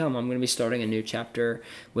things to come. I'm going to be starting a new chapter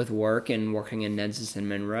with work and working in Ned's in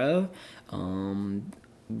Monroe.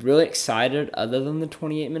 really excited other than the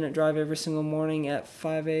 28-minute drive every single morning at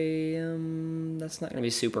 5 a.m. That's not going to be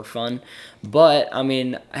super fun. But, I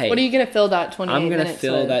mean, hey. What are you going to fill that 28 minutes I'm going to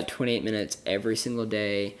fill with? that 28 minutes every single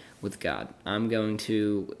day with God. I'm going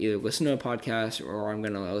to either listen to a podcast or I'm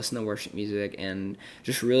going to listen to worship music and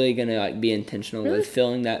just really going to like be intentional with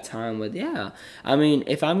filling that time with, I mean,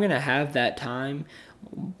 if I'm going to have that time,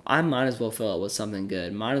 I might as well fill it with something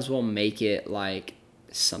good. Might as well make it like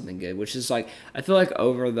something good, which is like, I feel like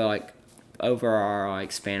over our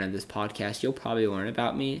like span of this podcast, you'll probably learn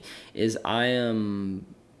about me is I am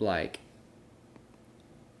like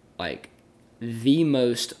the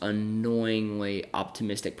most annoyingly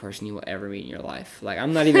optimistic person you will ever meet in your life. Like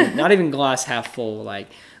I'm not even glass half full, like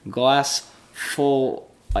glass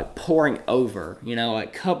full, like pouring over,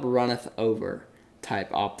 like cup runneth over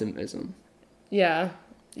type optimism. Yeah,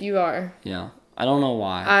 you are. Yeah. I don't know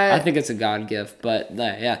why. I think it's a God gift, but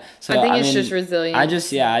yeah. So I think it's just resilience. I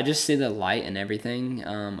just see the light in everything.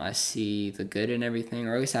 I see the good in everything,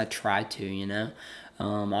 or at least I try to,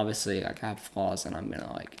 obviously like I have flaws and I'm going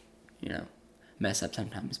to mess up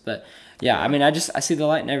sometimes, but yeah, I mean, I see the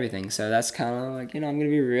light in everything, so that's kind of like, I'm gonna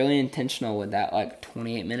be really intentional with that, like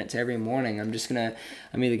 28 minutes every morning. I'm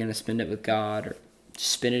either gonna spend it with God or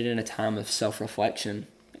spend it in a time of self-reflection,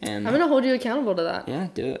 and I'm gonna hold you accountable to that. Yeah,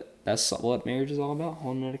 do it. That's what marriage is all about,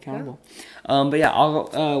 holding it accountable. Yeah. But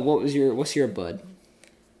yeah, what's your bud?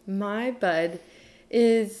 My bud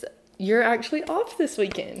is you're actually off this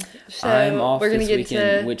weekend. So I'm off this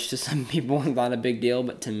weekend, which to some people is not a big deal,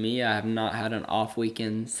 but to me, I have not had an off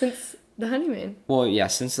weekend. Since the honeymoon. Well, yeah,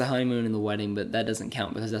 since the honeymoon and the wedding, but that doesn't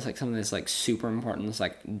count because that's like something that's like super important. It's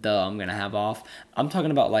like, I'm going to have off. I'm talking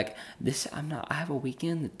about like this, I have a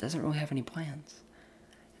weekend that doesn't really have any plans.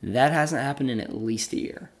 That hasn't happened in at least a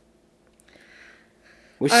year.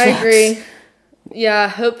 Which I sucks. agree. Yeah,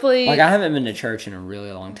 hopefully. Like, I haven't been to church in a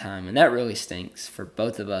really long time, and that really stinks for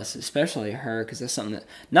both of us, especially her, because that's something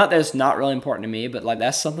that's not really important to me, but, like,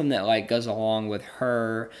 that's something that, like, goes along with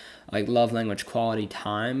her, like, love language quality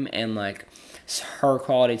time, and, like, her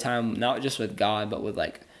quality time, not just with God, but with,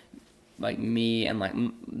 like me and, like,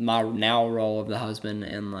 my now role of the husband,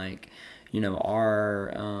 and, like,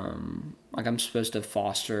 our, like, I'm supposed to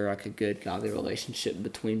foster, like, a good, godly relationship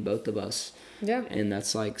between both of us. Yeah. And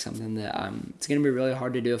that's like something that it's going to be really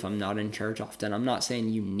hard to do if I'm not in church often. I'm not saying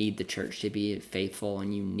you need the church to be faithful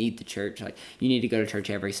and you need the church. Like, you need to go to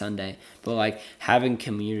church every Sunday. But, like, having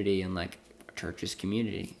community and, like, church is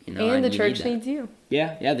community. And the church needs you.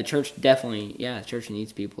 Yeah, the church definitely, the church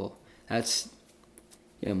needs people. That's,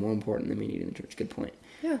 more important than me needing the church. Good point.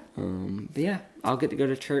 Yeah. But yeah, I'll get to go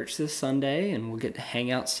to church this Sunday and we'll get to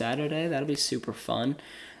hang out Saturday. That'll be super fun.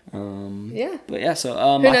 Yeah. But yeah, so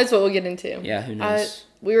who knows what we'll get into? Yeah, who knows?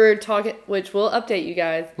 We were talking, which we'll update you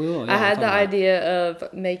guys. We will. Yeah, I had the idea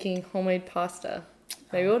of making homemade pasta.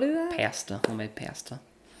 Maybe we'll do that. Homemade pasta.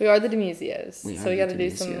 We are the Dimuzios, so we got to do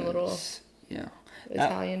some little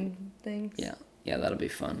Italian things. Yeah, that'll be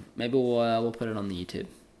fun. Maybe we'll put it on the YouTube.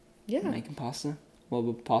 Yeah, making pasta. We'll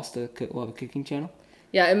have a cooking channel.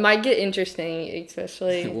 Yeah, it might get interesting,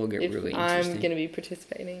 especially it will get if really interesting. I'm going to be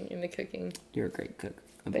participating in the cooking. You're a great cook.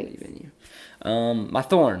 I believe in you. My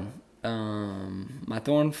thorn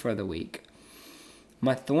for the week.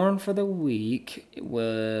 My thorn for the week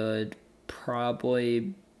would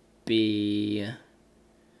probably be,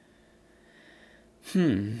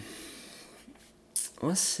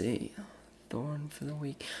 let's see. Thorn for the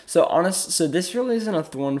week. So this really isn't a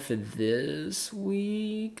thorn for this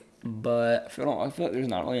week, but I feel like there's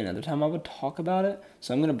not really another time I would talk about it.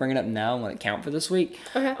 So I'm going to bring it up now and let it count for this week.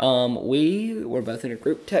 Okay. We were both in a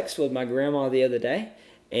group text with my grandma the other day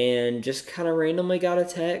and just kind of randomly got a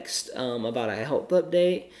text about a health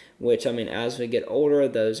update, which, I mean, as we get older,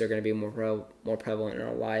 those are going to be more prevalent in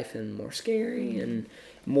our life and more scary and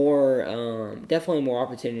more, definitely more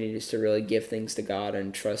opportunities to really give things to God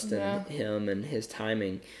and trust in Him and His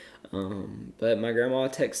timing. But my grandma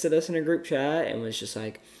texted us in a group chat and was just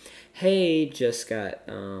like, hey, just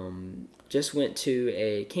went to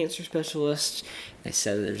a cancer specialist. They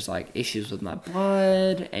said that there's like issues with my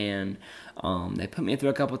blood, and they put me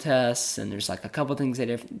through a couple tests, and there's like a couple things that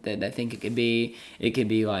I think it could be. It could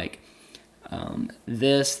be like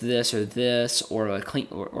this, or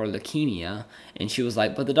leukemia. And she was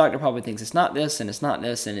like, but the doctor probably thinks it's not this, and it's not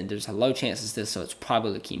this, and there's a low chance it's this, so it's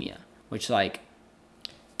probably leukemia. Which, like,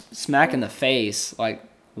 smack in the face, like,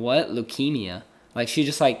 what? Leukemia? Like, she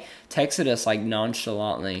just, like, texted us, like,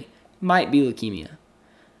 nonchalantly, might be leukemia.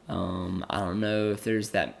 I don't know if there's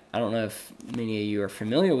that, I don't know if many of you are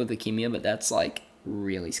familiar with leukemia, but that's, like,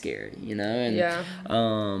 really scary, and Yeah.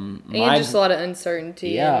 um And just a lot of uncertainty.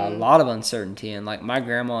 yeah, a lot of uncertainty. And like my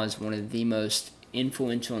grandma is one of the most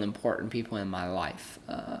influential and important people in my life.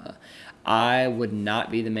 I would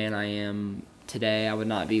not be the man I am today. I would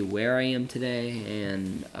not be where I am today,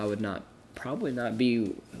 and I would probably not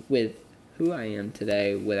be with who I am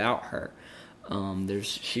today without her.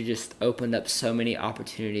 She just opened up so many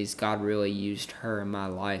opportunities. God really used her in my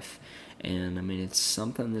life. And I mean, it's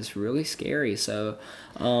something that's really scary. So,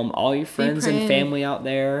 all your friends and family out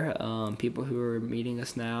there, people who are meeting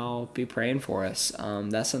us now, be praying for us.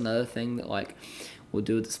 That's another thing that like we'll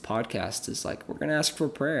do with this podcast is like we're gonna ask for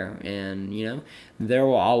prayer, and there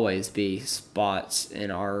will always be spots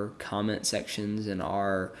in our comment sections and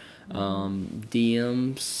our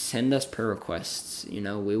DMs. Send us prayer requests.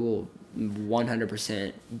 We will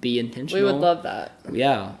 100% be intentional. We would love that.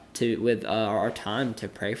 Yeah, with our time to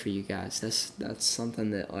pray for you guys. That's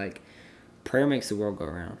something that like prayer makes the world go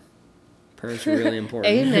around. Prayer is really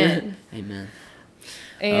important. Amen. Amen.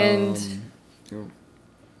 And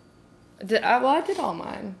I did all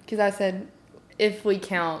mine because I said if we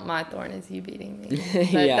count my thorn as you beating me.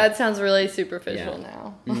 That sounds really superficial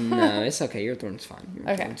now. No, it's okay. Your thorn's fine. Your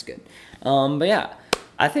okay. thorn's good. But yeah.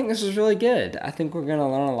 I think this was really good. I think we're going to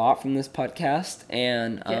learn a lot from this podcast.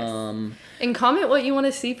 And and comment what you want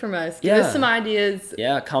to see from us. Give us some ideas.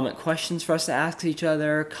 Yeah, comment questions for us to ask each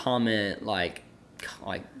other. Comment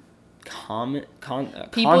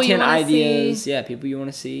content ideas. Yeah, people you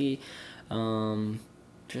want to see.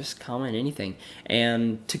 Just comment anything.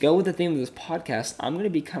 And to go with the theme of this podcast, I'm going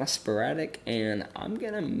to be kind of sporadic, and I'm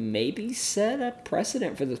going to maybe set a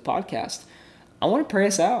precedent for this podcast. I want to pray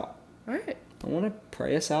us out. All right. I want to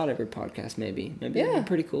pray us out every podcast, maybe. Maybe that'd be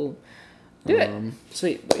pretty cool. Do it.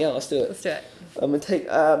 Sweet. But yeah, let's do it. Let's do it.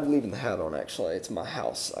 I'm leaving the hat on, actually. It's my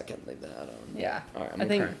house. I can't leave the hat on. Yeah. All right, I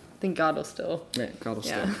think God will still. Yeah, God will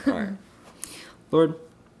still. All right. Lord,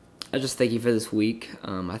 I just thank you for this week.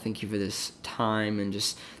 I thank you for this time and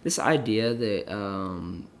just this idea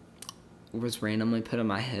that was randomly put in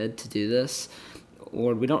my head to do this.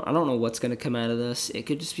 Lord, I don't know what's going to come out of this. It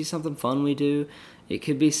could just be something fun we do. It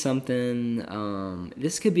could be something,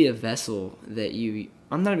 this could be a vessel that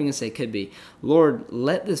I'm not even going to say could be. Lord,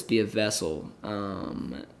 let this be a vessel,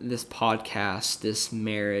 this podcast, this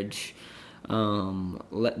marriage,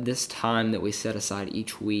 let this time that we set aside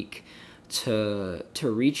each week to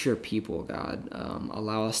reach your people, God.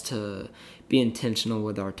 Allow us to be intentional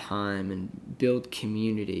with our time and build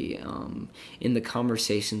community in the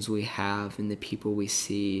conversations we have and the people we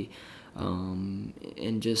see,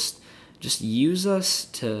 and just use us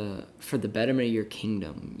for the betterment of your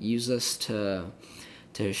kingdom. Use us to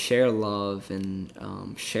share love and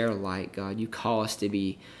share light, God. You call us to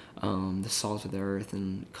be the salt of the earth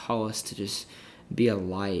and call us to just be a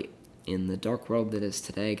light in the dark world that is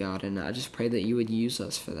today, God. And I just pray that you would use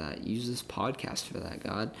us for that. Use this podcast for that,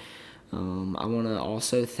 God. I want to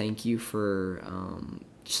also thank you for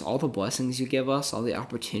just all the blessings you give us, all the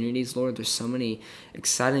opportunities, Lord. There's so many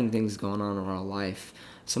exciting things going on in our life.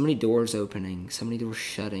 So many doors opening, so many doors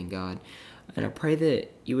shutting, God. And I pray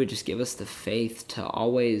that you would just give us the faith to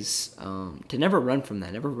always, to never run from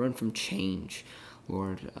that, never run from change,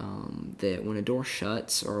 Lord. That when a door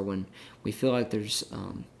shuts or when we feel like there's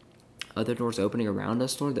other doors opening around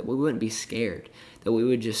us, Lord, that we wouldn't be scared, that we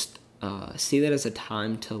would just see that as a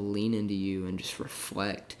time to lean into you and just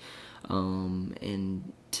reflect,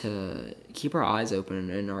 and to keep our eyes open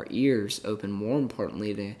and our ears open, more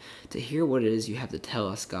importantly, to hear what it is you have to tell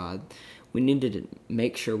us, God. We need to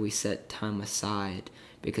make sure we set time aside,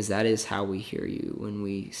 because that is how we hear you, when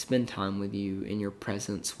we spend time with you in your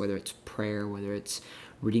presence, whether it's prayer, whether it's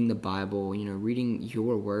reading the Bible, reading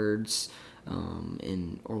your words,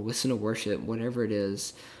 or listen to worship, whatever it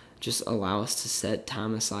is. Just allow us to set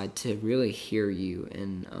time aside to really hear you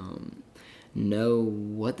and know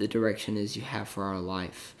what the direction is you have for our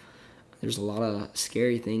life. There's a lot of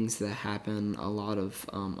scary things that happen, a lot of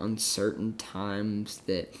uncertain times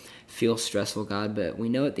that feel stressful, God, but we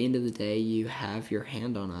know at the end of the day you have your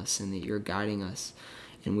hand on us and that you're guiding us,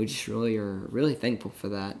 and we just really are really thankful for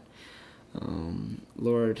that.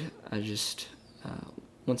 Lord, I just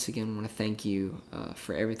once again want to thank you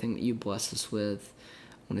for everything that you bless us with.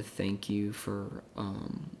 I want to thank you for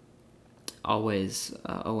always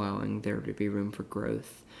allowing there to be room for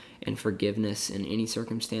growth and forgiveness in any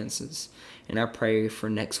circumstances. And I pray for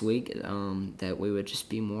next week that we would just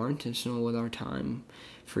be more intentional with our time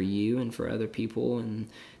for you and for other people, and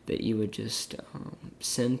that you would just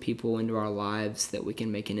send people into our lives that we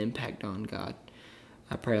can make an impact on, God.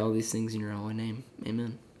 I pray all these things in your holy name.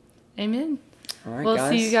 Amen. Amen. All right, we'll guys.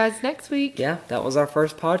 see you guys next week. Yeah, that was our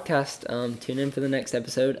first podcast. Tune in for the next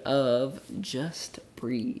episode of Just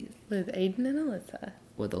Breathe. With Aiden and Alyssa.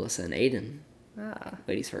 With Alyssa and Aiden. Ah.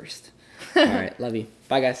 Ladies first. All right, love you.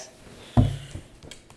 Bye, guys.